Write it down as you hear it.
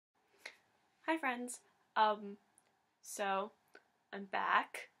Hi friends. So I'm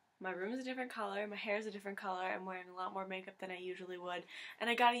back. My room is a different color, my hair is a different color, I'm wearing a lot more makeup than I usually would, and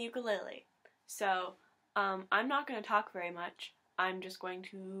I got a ukulele. So, I'm not going to talk very much. I'm just going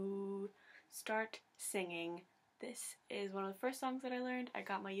to start singing. This is one of the first songs that I learned. I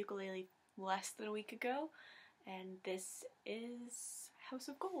got my ukulele less than a week ago, and this is House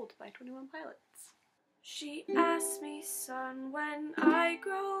of Gold by 21 Pilots. She asked me, son, when I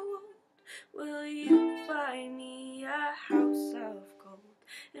grow old, will you buy me a house of gold?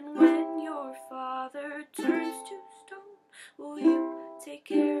 And when your father turns to stone, will you take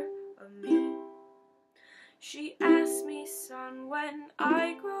care of me? She asked me, son, when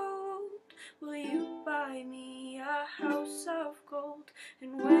I grow old, will you buy me a house of gold?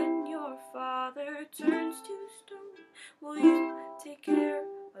 And when your father turns to stone, will you take care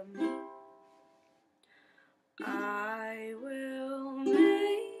of me? I will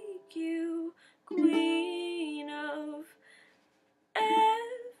make you queen of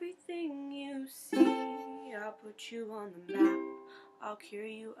everything you see. I'll put you on the map. I'll cure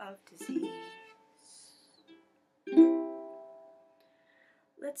you of disease.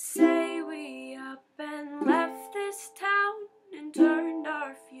 Let's say we up and left this town and turned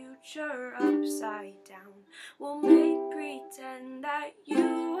our future upside down. We'll make pretend that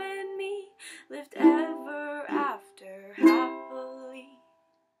you and me lived ever after happily.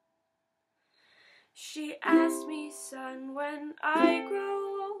 She asked me, son, when I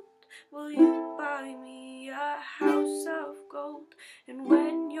grow old, will you buy me a house of gold? And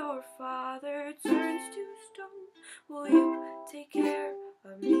when your father turns to stone, will you take care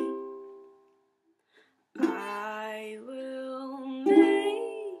of me? I will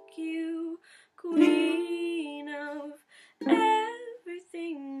make you queen of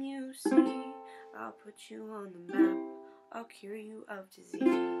everything you see. I'll put you on the map. I'll cure you of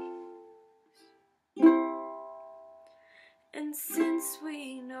disease. And since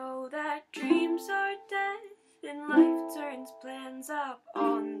we know that dreams are dead and life turns plans up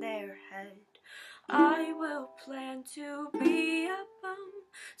on their head, I will plan to be a bum,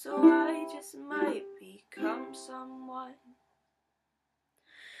 so I just might become someone.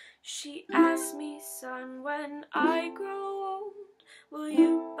 She asked me, son, when I grow old, will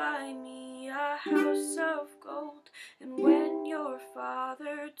you buy me a house of gold? And when your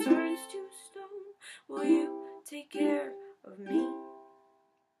father turns to stone, will you take care of me?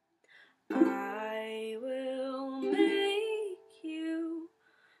 I will make you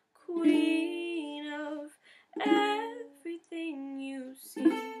queen of everything you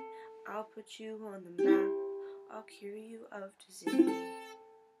see. I'll put you on the map. I'll cure you of disease.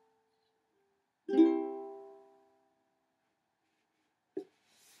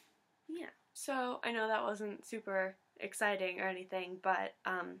 Yeah, so I know that wasn't super exciting or anything, but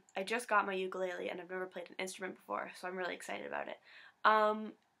I just got my ukulele and I've never played an instrument before, so I'm really excited about it.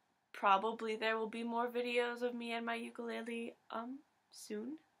 Probably there will be more videos of me and my ukulele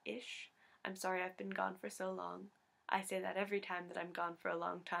soon-ish. I'm sorry I've been gone for so long. I say that every time that I'm gone for a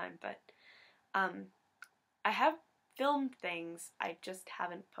long time, but I have filmed things, I just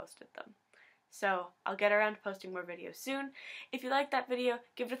haven't posted them. So I'll get around to posting more videos soon. If you like that video,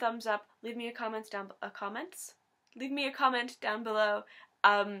 give it a thumbs up, leave me a comment down below,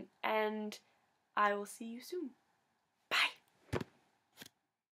 and I will see you soon.